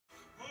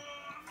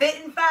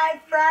Fit in 5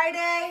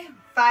 Friday,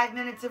 5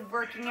 minutes of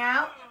working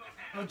out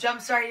will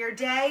jumpstart your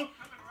day,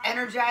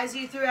 energize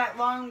you through that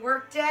long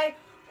work day,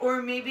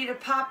 or maybe to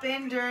pop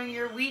in during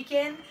your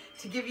weekend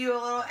to give you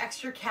a little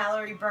extra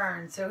calorie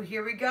burn. So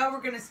here we go. We're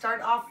going to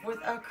start off with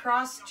a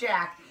cross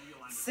jack,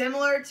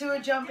 similar to a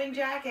jumping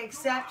jack,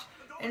 except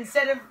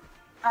instead of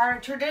our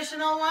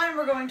traditional one,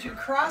 we're going to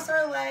cross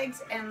our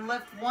legs and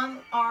lift one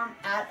arm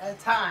at a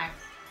time.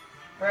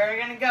 We're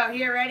going to go.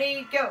 Here,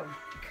 ready, go.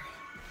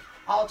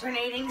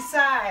 Alternating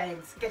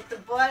sides. Get the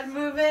blood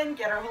moving,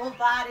 get our whole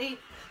body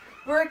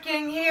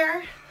working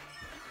here.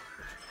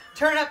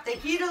 Turn up the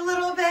heat a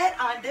little bit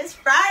on this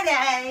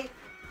Friday.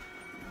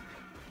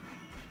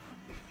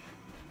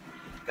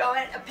 Go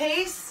at a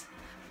pace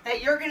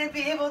that you're going to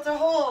be able to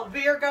hold.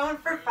 We are going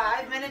for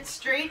 5 minutes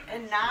straight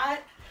and not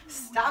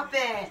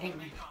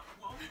stopping.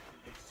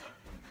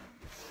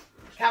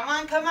 Come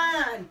on, come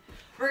on.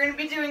 We're going to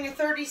be doing a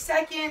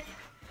 30-second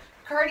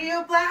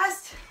cardio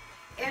blast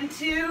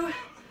into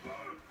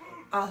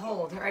a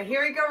hold. All right,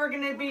 here we go. We're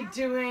going to be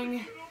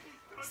doing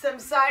some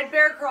side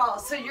bear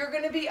crawls. So you're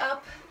going to be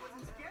up,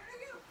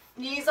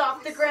 knees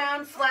off the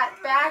ground, flat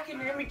back, and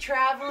you're going to be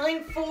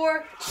traveling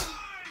 4.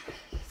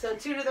 So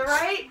 2 to the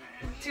right,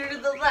 2 to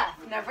the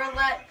left. Never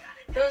let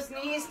those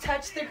knees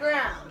touch the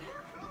ground.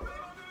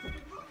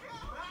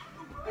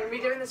 We're going to be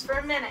doing this for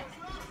a minute.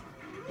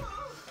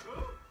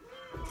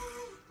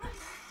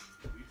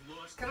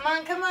 Come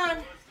on, come on.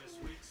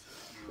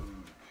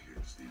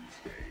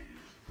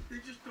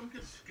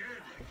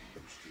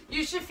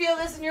 You should feel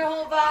this in your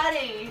whole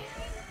body.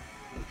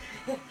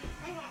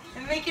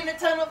 And making a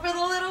tunnel for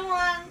the little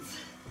ones.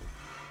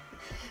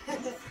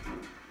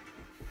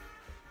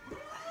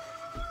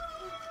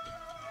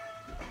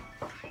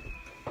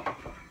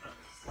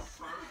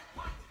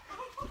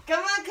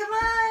 Come on, come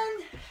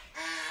on.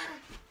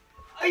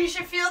 Oh, you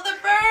should feel the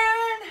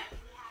burn.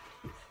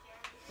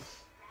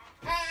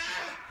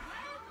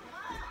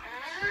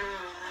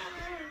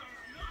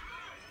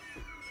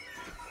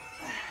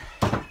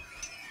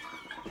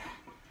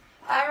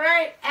 All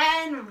right,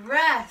 and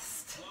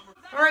rest.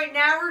 All right,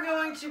 now we're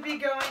going to be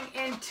going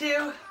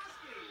into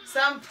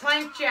some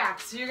plank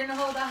jacks. So you're going to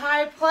hold a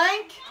high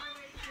plank,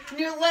 and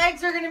your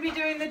legs are going to be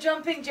doing the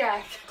jumping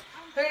jack.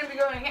 They're going to be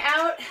going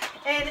out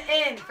and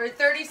in for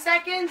 30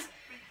 seconds.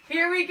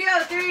 Here we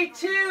go. 3,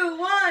 2,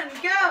 1,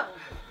 go.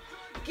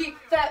 Keep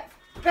that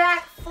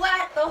back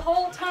flat the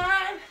whole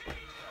time.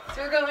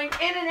 So we're going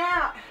in and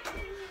out,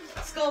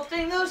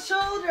 sculpting those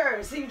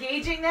shoulders,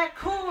 engaging that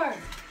core.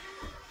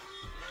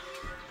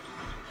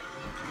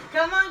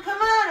 Come on, come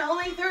on,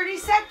 only 30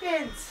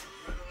 seconds.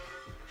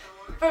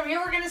 From here,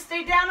 we're going to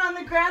stay down on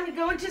the ground and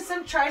go into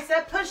some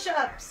tricep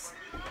push-ups.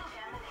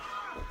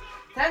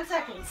 10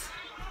 seconds.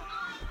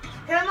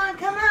 Come on,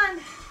 come on.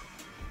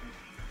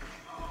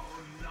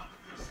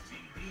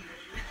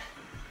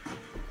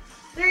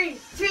 3,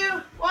 2,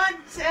 1,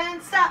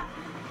 and stop.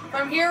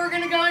 From here, we're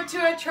going to go into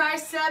a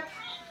tricep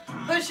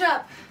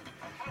push-up.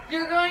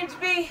 You're going to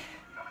be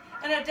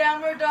in a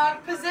downward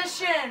dog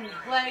position.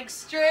 Legs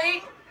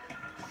straight.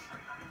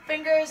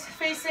 Fingers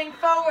facing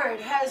forward.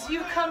 As you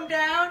come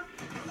down,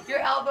 your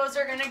elbows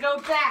are going to go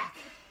back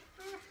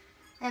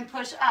and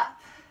push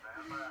up.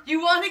 You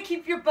want to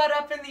keep your butt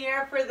up in the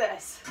air for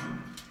this.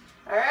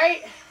 All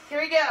right, here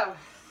we go.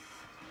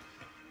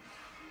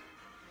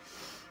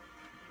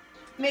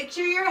 Make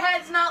sure your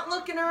head's not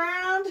looking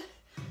around.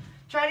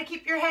 Try to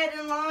keep your head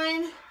in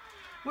line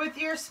with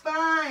your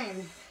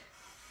spine.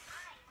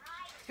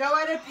 Go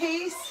at a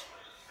pace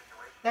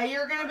that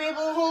you're going to be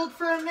able to hold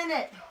for a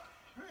minute.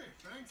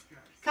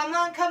 Come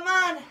on, come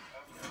on.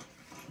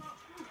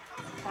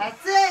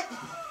 That's it.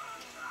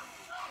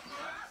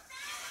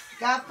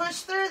 Gotta push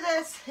through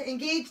this.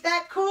 Engage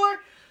that core.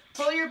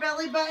 Pull your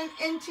belly button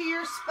into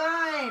your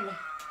spine.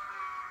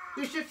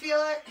 You should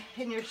feel it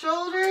in your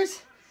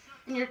shoulders,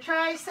 in your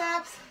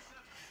triceps.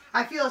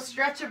 I feel a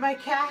stretch of my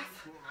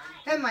calf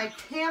and my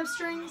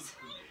hamstrings.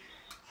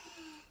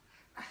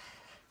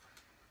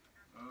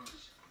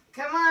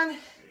 Come on.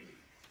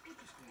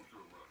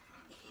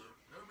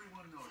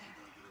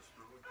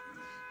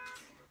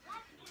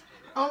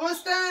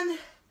 Almost done.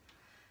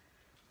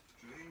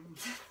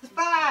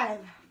 5,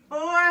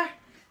 4,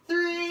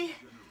 3,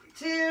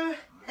 2,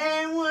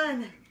 and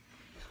 1.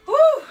 Woo!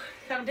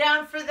 Come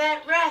down for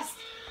that rest.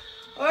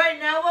 All right,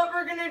 now what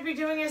we're going to be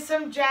doing is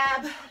some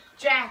jab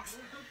jacks.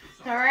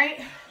 All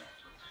right?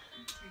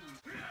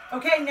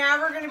 Okay, now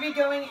we're going to be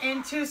going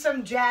into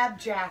some jab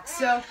jacks.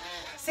 So,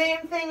 same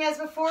thing as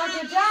before.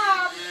 Good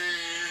job.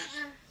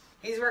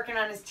 He's working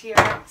on his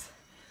TRX.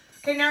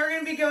 Okay, now we're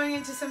going to be going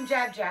into some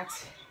jab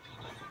jacks.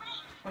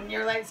 When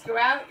your legs go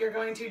out, you're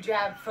going to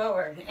jab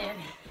forward. And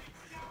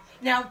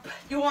now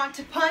you want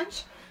to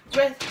punch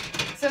with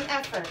some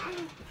effort.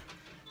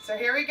 So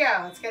here we go.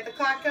 Let's get the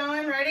clock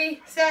going.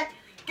 Ready, set,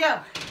 go.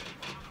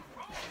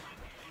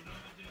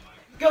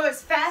 Go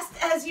as fast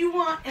as you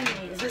want in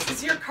these. This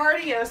is your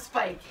cardio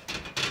spike.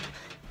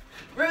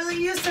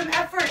 Really use some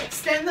effort.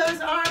 Extend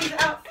those arms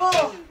out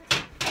full.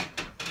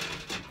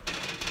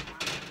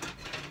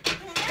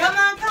 Come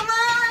on, come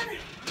on.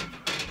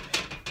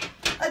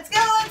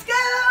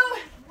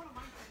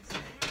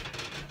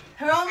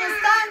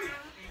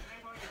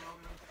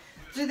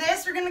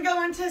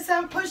 on to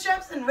some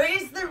push-ups and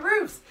raise the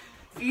roofs.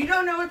 If you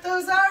don't know what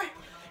those are,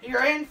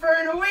 you're in for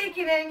an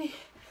awakening.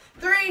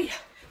 3,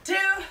 2,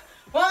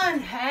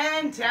 1,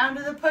 and down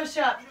to the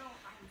push-up.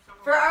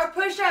 For our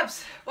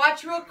push-ups,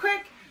 watch real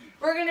quick.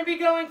 We're gonna be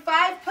going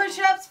 5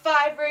 push-ups,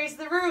 5 raise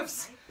the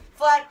roofs.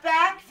 Flat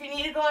back, if you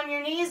need to go on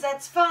your knees,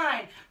 that's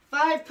fine.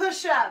 5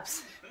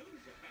 push-ups.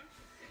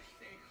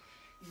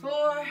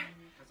 4,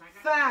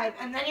 5,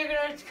 and then you're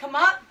going to come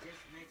up.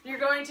 You're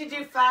going to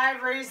do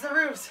 5 raise the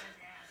roofs.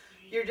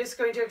 You're just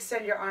going to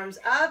extend your arms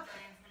up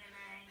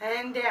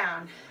and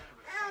down.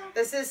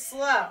 This is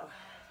slow.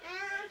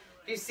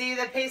 You see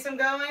the pace I'm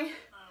going?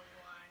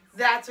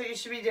 That's what you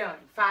should be doing.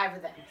 5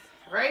 of them,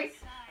 right?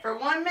 For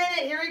 1 minute,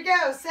 here we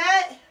go.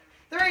 Set,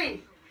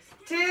 3,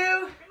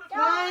 2,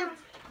 1,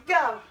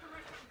 go.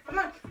 Come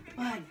on.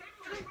 1,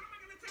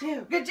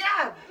 2, good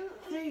job.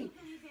 3,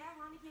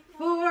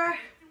 4,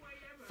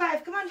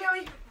 5. Come on,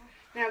 Joey.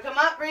 Now come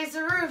up, raise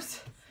the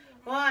roofs.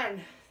 1,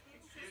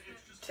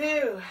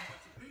 2,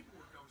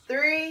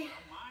 3,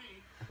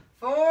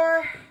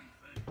 4,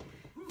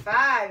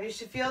 5. You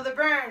should feel the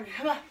burn.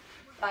 Come on.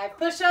 5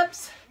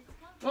 push-ups.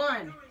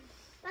 1,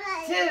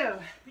 2,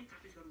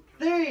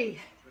 3,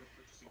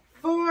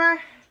 4,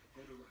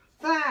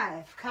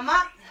 5. Come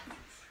up.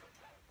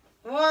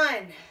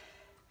 1,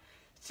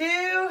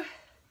 2,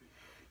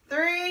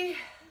 3,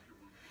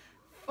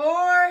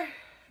 4,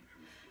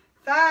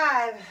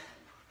 5.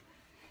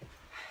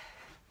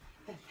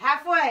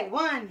 Halfway.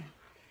 1,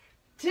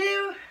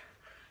 2,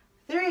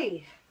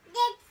 3,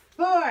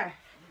 4,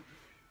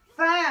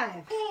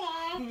 5.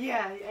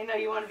 Yeah, I know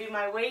you want to be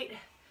my weight.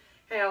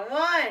 Now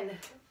 1,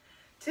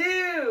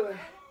 2,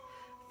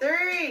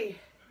 3,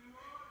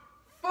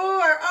 4.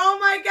 Oh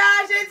my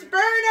gosh, it's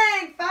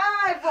burning.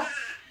 5.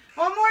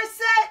 One more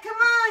set. Come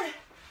on.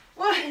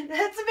 1.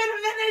 That's been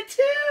a minute.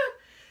 2,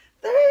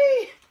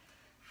 3,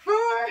 4,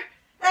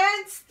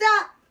 and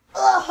stop.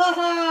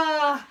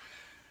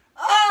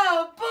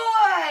 Oh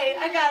boy,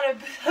 I got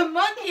a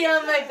monkey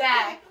on my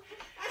back.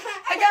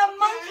 I got a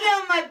monkey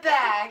on my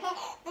back.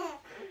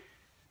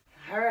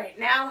 All right,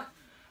 now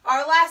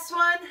our last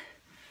one.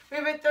 We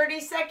have a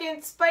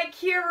 30-second spike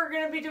here. We're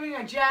going to be doing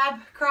a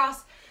jab,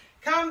 cross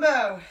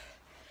combo.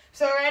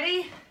 So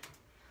ready?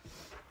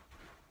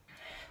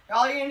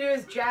 All you're going to do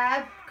is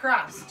jab,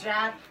 cross,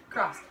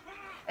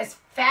 as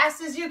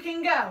fast as you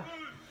can go.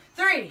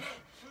 3,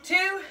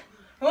 2,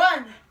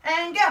 1,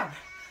 and go.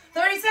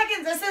 30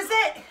 seconds, this is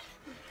it.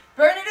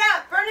 Burn it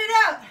out, burn it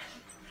out.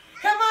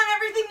 Come on,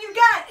 everything you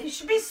got. You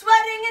should be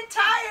sweating and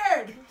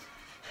tired.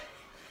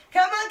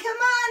 Come on, come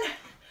on.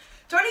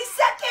 20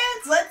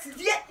 seconds, let's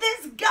get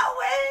this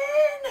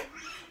going.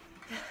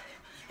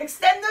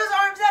 Extend those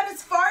arms out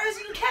as far as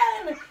you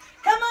can.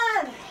 Come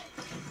on.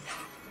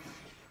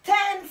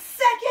 10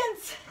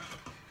 seconds.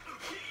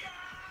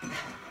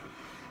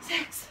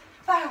 6,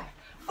 5,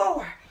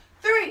 4,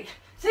 3,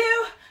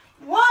 2,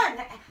 1,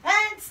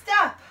 and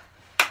stop.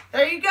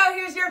 There you go,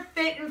 here's your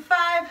Fit in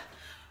 5.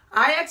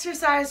 I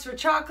exercise for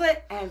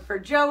chocolate, and for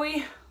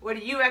Joey, what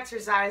do you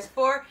exercise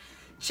for?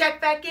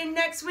 Check back in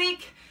next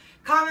week.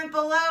 Comment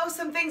below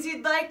some things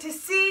you'd like to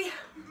see,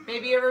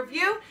 maybe a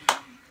review,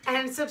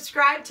 and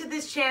subscribe to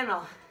this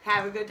channel.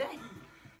 Have a good day.